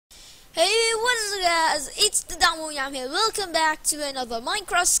What is it, guys? It's the Damo Yam here. Welcome back to another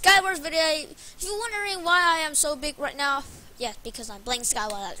Minecraft Skywars video. If you're wondering why I am so big right now, yeah, because I'm playing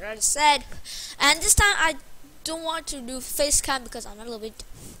Skywars, as I already said. And this time I don't want to do face cam because I'm a little bit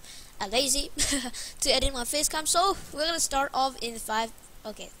lazy to edit my face cam. So we're gonna start off in 5.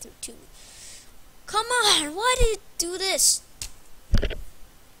 Okay, 3, 2. Come on, why did you do this?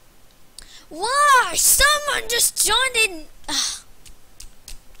 Why? Someone just joined in.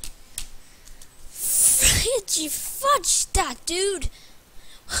 Fridgy fudge that dude.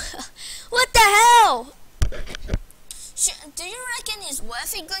 What the hell? Do you reckon it's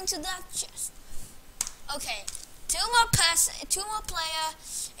worth it going to that chest? Okay, two more player.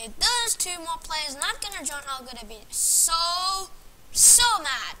 If those 2 more players not gonna join, I'm gonna be so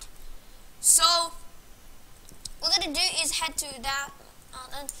mad. So what we're gonna do is head to that.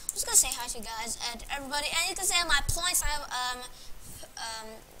 I'm just gonna say hi to you guys and everybody, and you can say my points.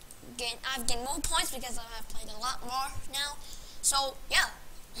 I've gained more points because I've played a lot more now. So yeah.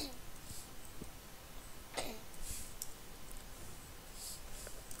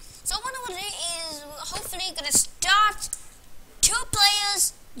 So what I'm gonna do is hopefully gonna start 2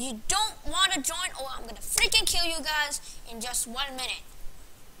 players. You don't want to join, or I'm gonna freaking kill you guys in just 1 minute.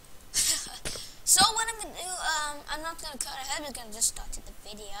 So what I'm gonna do, I'm not gonna cut ahead. We're gonna just start the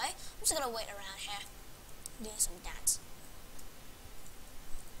video. I'm just gonna wait around here, doing some dance.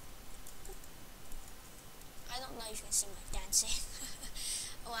 I don't know if you can see my dancing.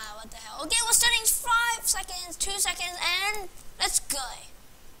 Wow, what the hell? Okay, we're starting 5 seconds, 2 seconds, and let's go.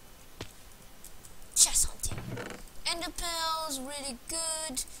 Chest hunting. Ender pearls, really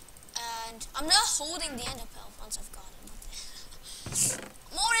good. And I'm not holding the ender pearl once I've got it.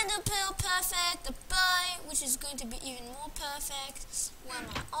 More ender pearl, perfect. The bow, which is going to be even more perfect. Wear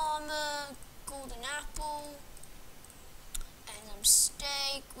my armor, golden apple. And some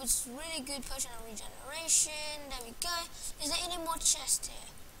steak, which is really good potion of regeneration. There we go. Is there any more chest here?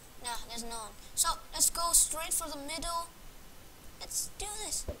 No, there's none. So let's go straight for the middle. Let's do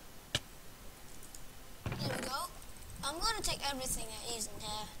this. There we go. I'm gonna take everything that is in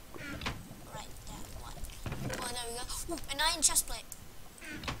here. Right, that one. Oh, there we go. Ooh, an iron chest plate.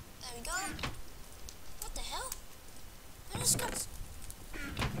 There we go. What the hell? I just got.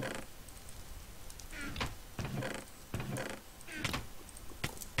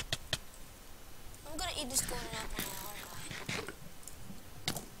 I'm gonna eat this golden apple now.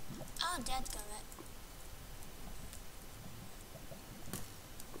 Oh, dadgummit.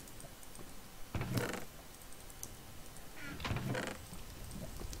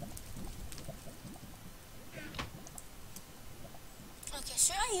 Okay,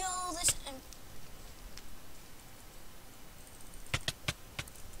 should I yell this and...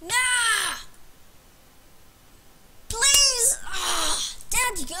 Nah! Please! Ah,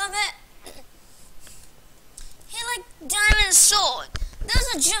 dadgummit! He like diamond sword.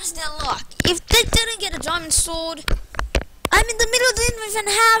 Those are just their luck. If they didn't get a diamond sword, I'm in the middle, didn't even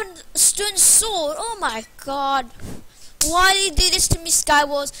have a stone sword. Oh my god. Why did you do this to me,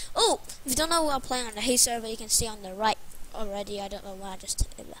 Skywars? Oh, if you don't know who I'm playing on the Hay server, you can see on the right already. I don't know why I just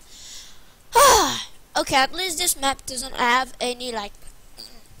did that. Okay, at least this map doesn't have any like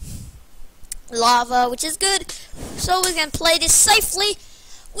lava, which is good. So we can play this safely.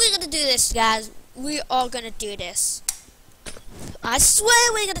 We're gonna do this, guys. We are gonna do this. I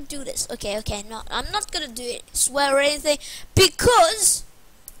swear we're gonna do this. Okay, no, I'm not gonna do it, swear or anything, because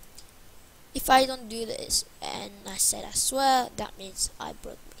if I don't do this and I said I swear, that means I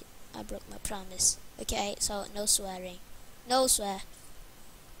broke my promise. Okay, so no swearing, no swear.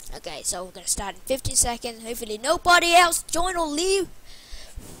 Okay, so we're gonna start in 15 seconds. Hopefully nobody else join or leave.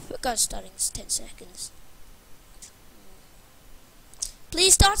 We're gonna start in 10 seconds.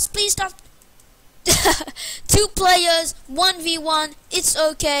 Please start, please start. 2 players, 1v1. It's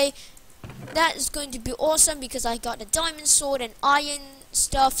okay. That is going to be awesome because I got a diamond sword and iron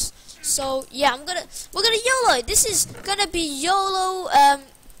stuffs. So yeah, we're gonna YOLO. This is gonna be YOLO.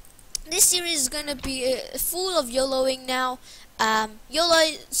 This series is gonna be full of YOLOing now.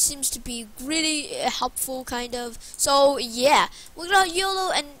 YOLO seems to be really helpful, kind of. So yeah, we're gonna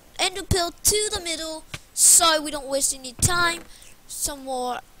YOLO and ender pearl to the middle, so we don't waste any time. Some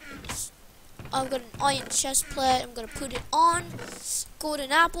more. I've got an iron chest plate. I'm gonna put it on.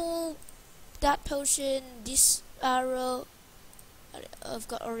 Golden apple, that potion, this arrow. I've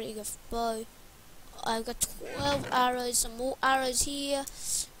got already a bow. I've got 12 arrows. Some more arrows here.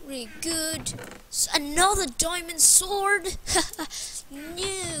 Really good. Another diamond sword.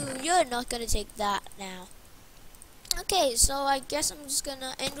 No, you're not gonna take that now. Okay, so I guess I'm just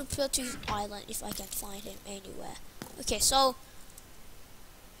gonna ender pearl to his island if I can find him anywhere. Okay, so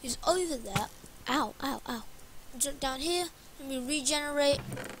he's over there. Ow, ow, ow. Jump down here. Let me regenerate.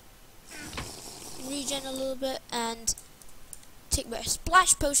 Regen a little bit and take my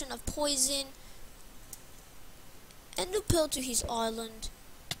splash potion of poison. And a pill to his island.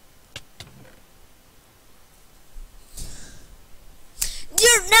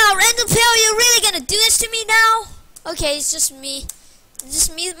 Now, Randall Pill, you're really gonna do this to me now? Okay, it's just me. It's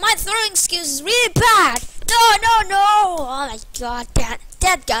just me. My throwing skills is really bad. No, no, no! Oh my god,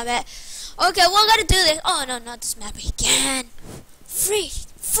 dadgummit. Okay, we're gonna do this. Oh no, not this map again.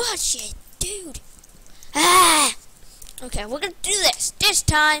 Fudge it, dude. Ah! Okay, we're gonna do this. This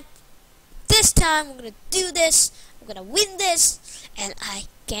time, we're gonna do this. I'm gonna win this, and I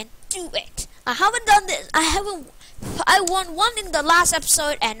can do it. I haven't done this. I won one in the last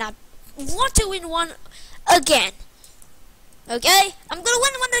episode, and I want to win one again. Okay, I'm gonna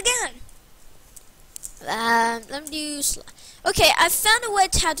win one again. Let me do. Okay, I found a way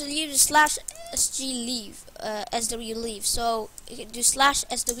to how to use /SG leave, SW leave. So you can do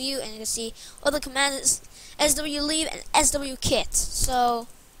 /SW, and you can see all the commands: SW leave and SW kit. So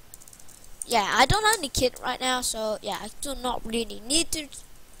yeah, I don't have any kit right now, so yeah, I do not really need to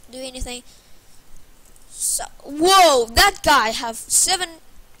do anything. So, whoa, that guy have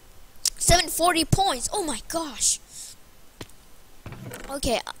 740 points. Oh my gosh.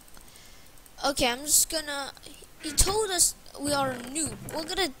 Okay, I'm just gonna. He told us we are a noob. We're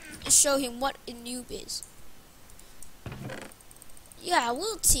gonna show him what a noob is. Yeah,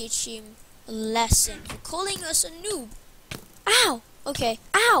 we'll teach him a lesson for calling us a noob. Ow. Okay.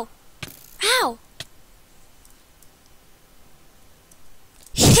 Ow. Ow.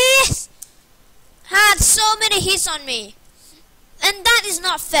 Yes. Had so many hits on me, and that is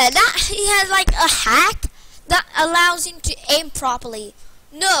not fair. That he has like a hack that allows him to aim properly.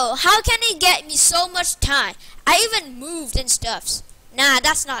 No, how can he get me so much time? I even moved and stuff. Nah,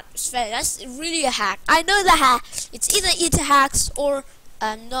 that's not fair. That's really a hack. I know the hack. It's either hacks or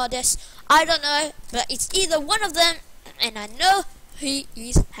Nordis. I don't know, but it's either one of them, and I know he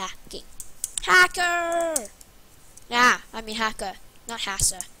is hacking. Hacker. Nah, I mean hacker, not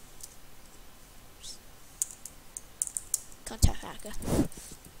hasser. Contact hacker.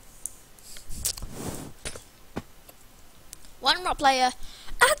 One more player.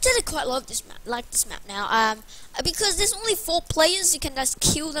 I actually quite love this map, like this map now. Because there's only 4 players, you can just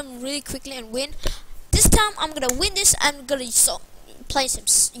kill them really quickly and win. This time I'm gonna win this. I'm gonna play some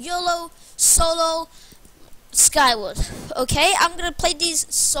YOLO solo Skywars. Okay, I'm gonna play these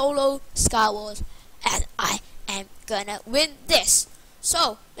solo Skywars, and I am gonna win this.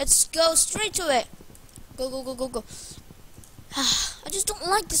 So let's go straight to it. Go, go, go, go, go. I just don't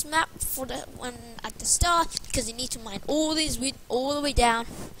like this map for the one at the start, because you need to mine all these wheat all the way down,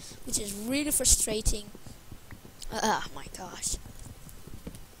 which is really frustrating. Oh my gosh.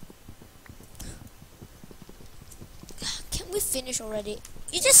 Can we finish already?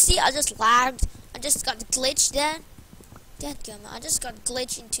 You just see I just lagged. I just got glitched then. Dadgummit, I just got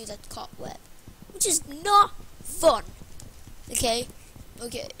glitched into that cobweb, which is not fun. Okay.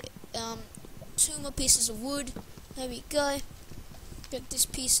 Okay. 2 more pieces of wood. There we go. Get this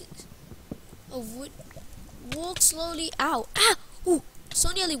piece of wood. Walk slowly. Ow. Ah! Ooh.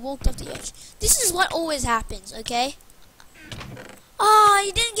 So nearly walked off the edge. This is what always happens, okay? Ah,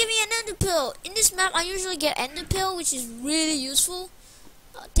 you didn't give me an ender pill. In this map, I usually get ender pill, which is really useful.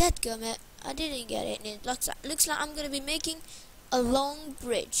 Dadgummit, I didn't get it. And it looks like I'm gonna be making a long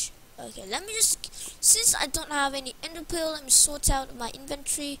bridge. Okay, let me just. Since I don't have any ender pill, let me sort out my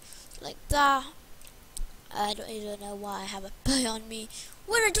inventory like that. I don't know why I have a bow on me.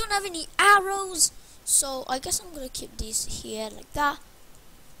 Well, I don't have any arrows, so I guess I'm gonna keep these here like that.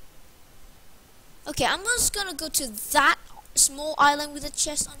 Okay, I'm just gonna go to that small island with a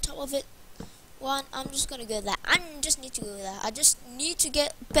chest on top of it. I'm just gonna go there. I just need to go there. I just need to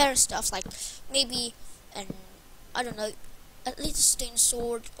get better stuff, like maybe I don't know, at least a stone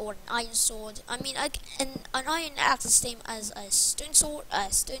sword or an iron sword. I mean, an iron axe is the same as a stone sword.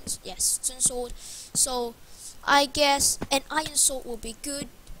 Stone sword. So I guess an iron sword will be good.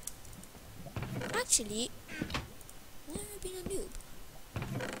 Actually, why have I been a noob?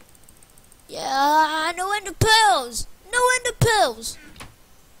 Yeah, no ender pearls. No ender pearls.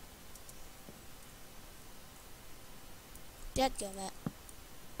 Dadgummit.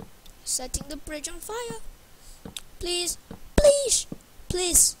 Setting the bridge on fire. Please, please,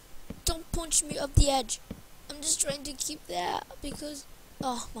 please, don't punch me off the edge. I'm just trying to keep that because,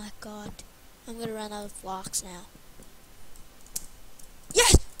 oh my god, I'm gonna run out of blocks now.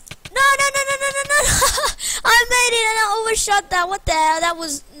 Yes! No, no, no, no, no, no, no! I made it and I overshot that. What the hell? That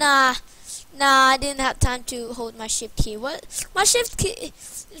was, nah, I didn't have time to hold my shift key. What? My shift key,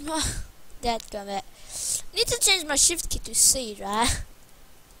 Dadgummit. Need to change my shift key to C, right?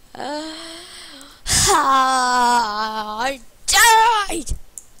 I died!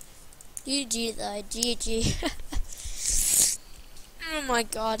 GG though, GG. Oh my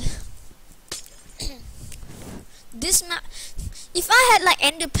god. This map, if I had like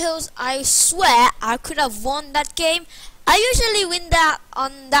ender pills, I swear I could have won that game. I usually win that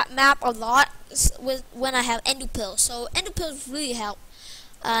on that map a lot when I have ender pills, so ender pills really help.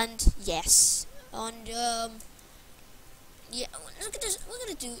 And yes, and yeah, look at this.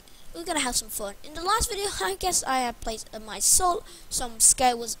 We're gonna have some fun. In the last video, I guess I have played my soul, some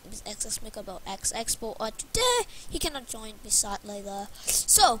Skywars with XS Maker about X Expo. Today he cannot join me sadly there.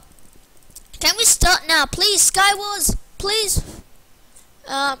 So can we start now, please, Skywars? Please,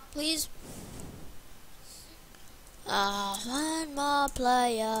 please. One more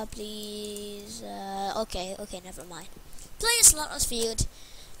player, please. Okay, never mind. Player slot was filled.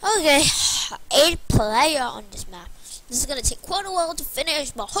 Okay, 8 player on this map. This is gonna take quite a while to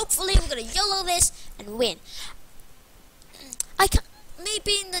finish, but hopefully we're gonna YOLO this and win. I can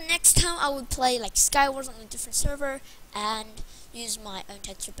maybe in the next time I would play like Skywars on a different server and use my own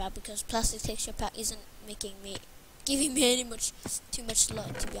texture pack, because plastic texture pack isn't giving me too much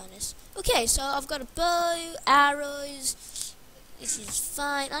luck, to be honest. Okay, so I've got a bow, arrows. This is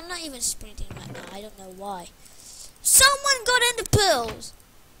fine. I'm not even sprinting right now. I don't know why. Someone got ender pills.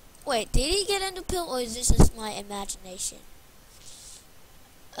 Wait, did he get ender pill, or is this just my imagination?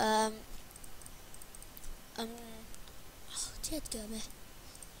 Oh, dadgummit.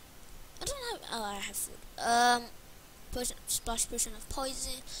 I don't have. Oh, I have food. Splash potion of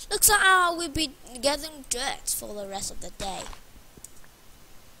poison. Looks like I will be gathering dirt for the rest of the day,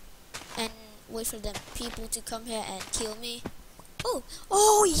 and wait for them people to come here and kill me.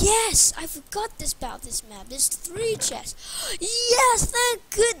 Oh yes! I forgot about this map. There's 3 chests. Yes, thank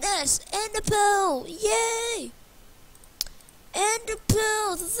goodness! Ender pearl! Yay! Ender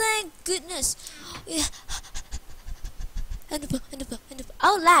pearl! Thank goodness! Yeah. Ender pearl!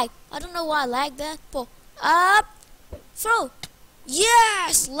 Oh, lag! I don't know why I lagged there. But up, throw!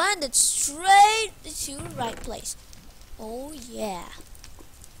 Yes! Landed straight to the right place. Oh yeah!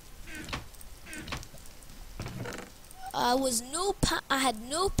 I had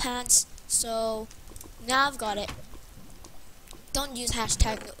no pants, so now I've got it. Don't use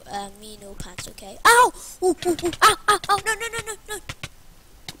hashtag me no pants, okay? Ow! Ooh, ow, no.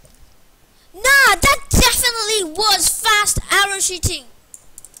 Nah, that definitely was fast arrow shooting.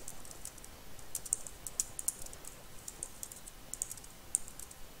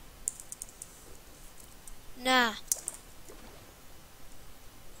 Nah.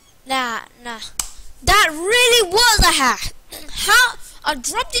 That really was a hack. How I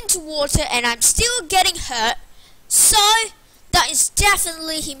dropped into water and I'm still getting hurt. So that is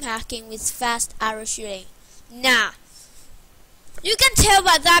definitely him hacking with fast arrow shooting. Nah. You can tell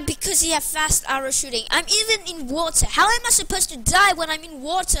by that because he has fast arrow shooting. I'm even in water. How am I supposed to die when I'm in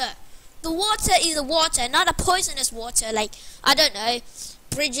water? The water is the water, not a poisonous water like, I don't know,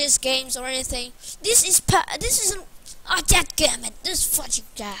 Bridges games or anything. This isn't. Oh, dadgummit, this fudging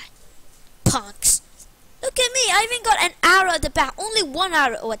guy. Punks. Look at me, I even got an arrow at the back. Only 1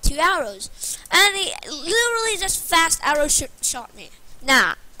 arrow or 2 arrows. And he literally just fast arrow shot me.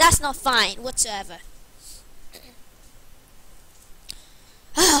 Nah, that's not fine whatsoever.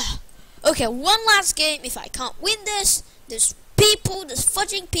 Okay, one last game. If I can't win this, these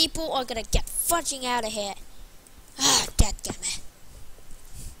fudging people are gonna get fudging out of here. Dadgummit.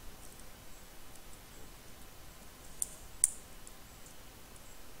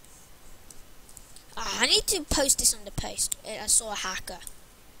 I need to post this on the post. I saw a hacker.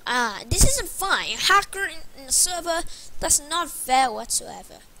 This isn't fine. A hacker in the server, that's not fair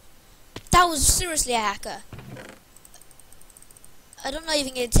whatsoever. That was seriously a hacker. I don't know if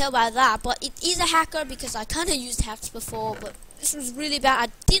you can tell by that, but it is a hacker because I kinda used hacks before, but this was really bad.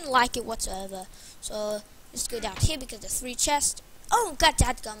 I didn't like it whatsoever. So let's go down here because there's 3 chests. Oh god,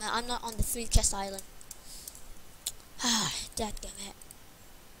 dadgummit, I'm not on the 3 chest island. Dadgummit.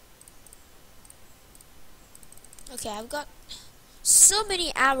 Okay, I've got so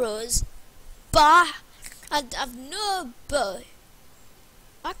many arrows, but I've no bow.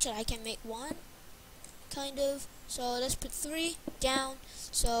 Actually, I can make 1, kind of. So let's put 3 down.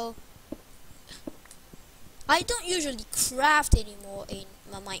 So I don't usually craft anymore in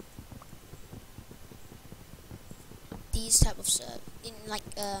my these type of in like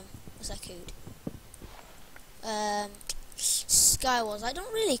what's that called? Skywars. I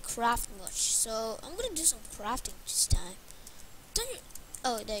don't really craft much, so I'm gonna do some crafting this time.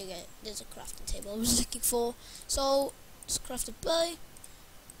 Oh, there you go. There's a crafting table I was looking for. So let's craft a bow.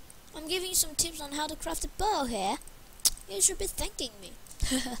 I'm giving you some tips on how to craft a bow here. You should be thanking me.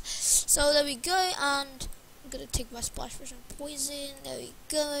 So there we go, and I'm gonna take my splash for some poison. There we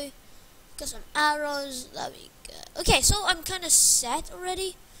go. Got some arrows. There we go. Okay, so I'm kind of set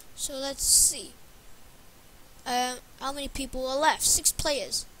already. So let's see. How many people are left? 6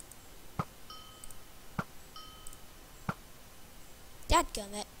 players.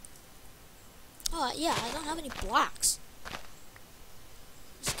 Dadgummit. Oh yeah, I don't have any blocks.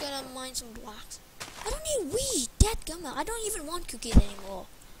 Just gonna mine some blocks. I don't need weed. Dadgummit. I don't even want cookies anymore.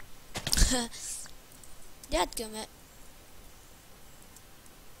 Dadgummit.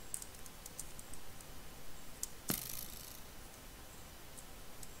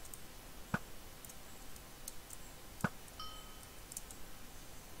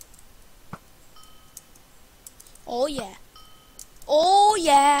 Oh yeah. Oh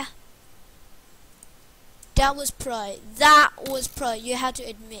yeah. That was pro. That was pro. You had to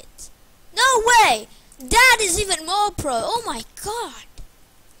admit. No way. That is even more pro. Oh my god.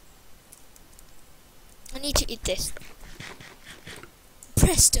 I need to eat this.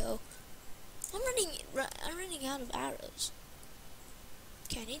 Presto. I'm running out of arrows.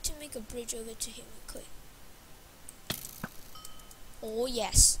 Okay, I need to make a bridge over to him quick. Oh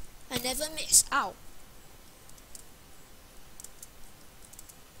yes. I never miss. Ow.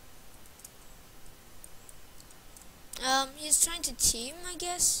 He's trying to team, I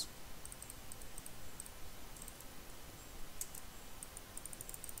guess.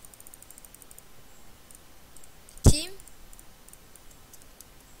 Team?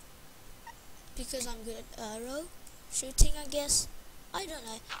 Because I'm good at arrow shooting, I guess. I don't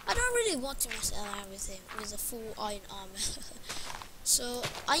know. I don't really want to mess around with him with a full iron armor. So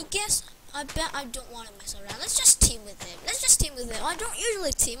I guess I bet I don't want to mess around. Let's just team with him. I don't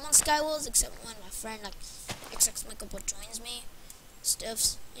usually team on Skywars except when my friend like XX Makeup joins me.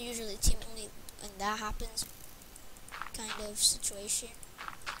 Stuffs. I usually team only when that happens. Kind of situation.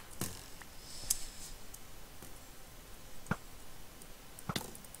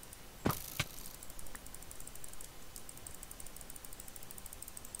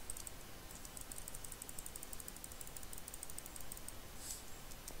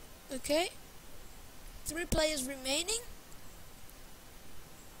 Okay. 3 players remaining.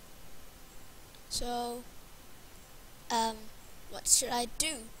 So, what should I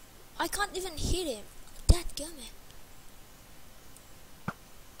do? I can't even hit him. Dadgummit.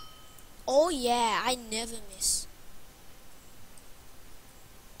 Oh yeah, I never miss.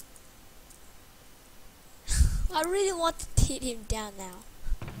 I really want to hit him down now.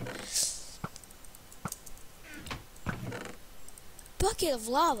 Bucket of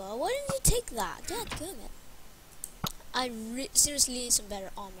lava? Why didn't you take that? Dadgummit. I seriously need some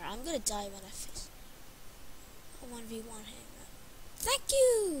better armor. I'm gonna die when I face a 1v1 him. Thank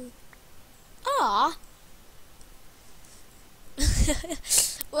you! Ah.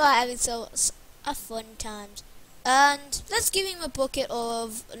 Well, having a fun times. And let's give him a bucket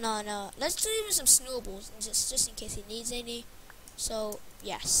of let's give him some snowballs just in case he needs any. So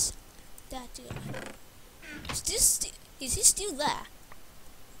yes. That dude. Is he still there?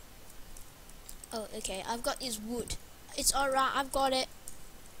 Oh, okay. I've got his wood. It's alright. I've got it.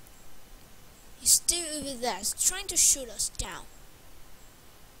 He's still over there. He's trying to shoot us down.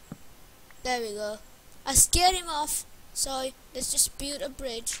 There we go. I scared him off. So let's just build a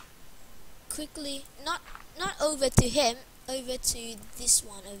bridge quickly. Not over to him. Over to this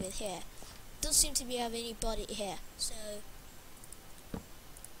one over here. Don't seem to have anybody here. So.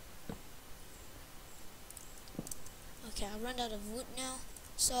 Okay, I run out of wood now.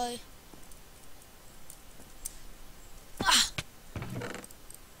 So.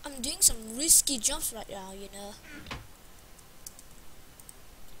 I'm doing some risky jumps right now, you know.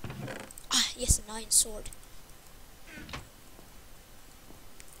 Yes, an iron sword.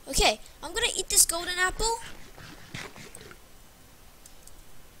 Okay, I'm gonna eat this golden apple.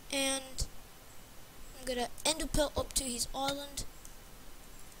 And I'm gonna ender pearl up to his island.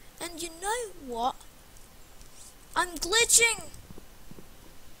 And you know what? I'm glitching!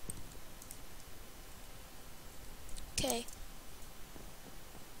 Okay.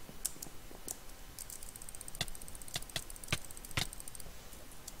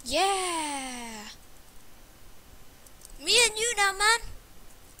 Yeah! Me and you now, man!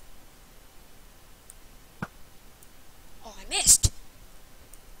 Oh, I missed!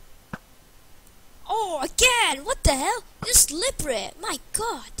 Oh, again! What the hell? You're slippery! My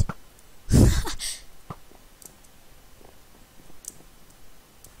god!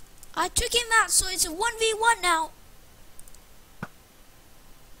 I took him out, so it's a 1v1 now!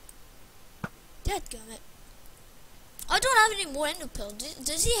 Dadgummit. I don't have any more ender pearl.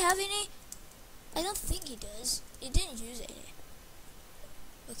 Does he have any? I don't think he does. He didn't use any.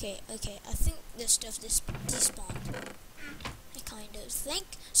 Okay. I think this stuff despawned. I kind of think.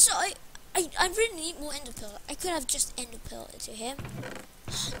 So I really need more ender pearl. I could have just ender pearl it to him.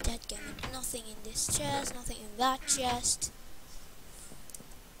 Dadgummit. Nothing in this chest. Nothing in that chest.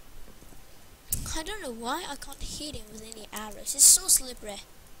 I don't know why I can't hit him with any arrows. It's so slippery.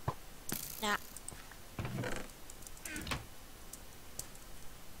 Nah.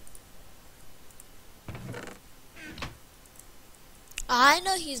 I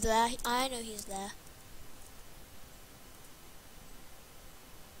know he's there. I know he's there.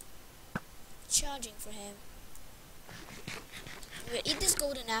 Charging for him. We'll eat this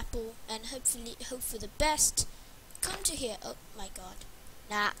golden apple and hopefully hope for the best. Come to here. Oh my god.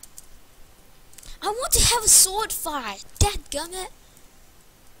 Nah. I want to have a sword fight. Dadgummit.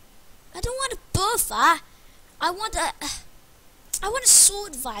 I don't want a bow fight. I want a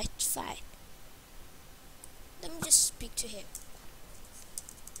sword fight. Let me just speak to him.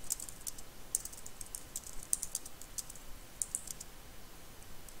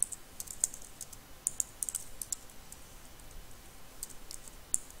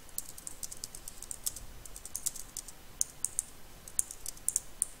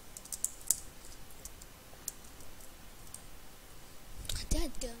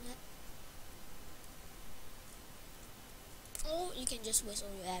 Dadgummit. Or you can just whistle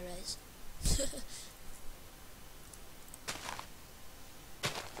your arrows.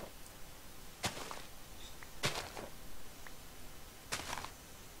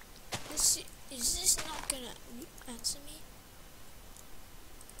 Is this not gonna answer me?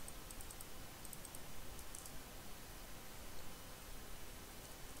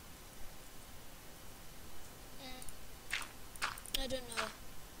 I don't know.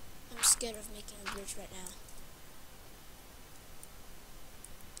 I'm scared of making a bridge right now.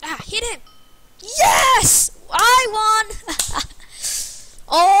 Ah, hit him! Yes! I won!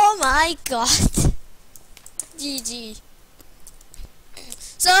 Oh my god. GG.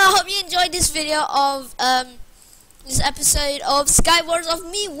 So I hope you enjoyed this video of this episode of Skywars of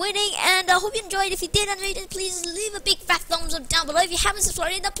me winning, and I hope you enjoyed. If you did and rated, please leave a big fat thumbs up down below. If you haven't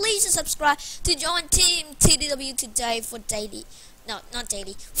subscribed yet, please subscribe to join Team TDW today for daily. No, not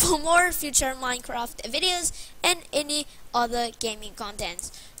daily. For more future Minecraft videos and any other gaming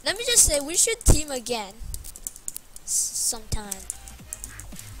contents. Let me just say, we should team again sometime.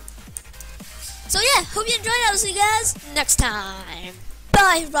 So yeah, hope you enjoyed. I'll see you guys next time.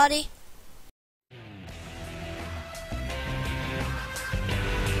 Bye, everybody.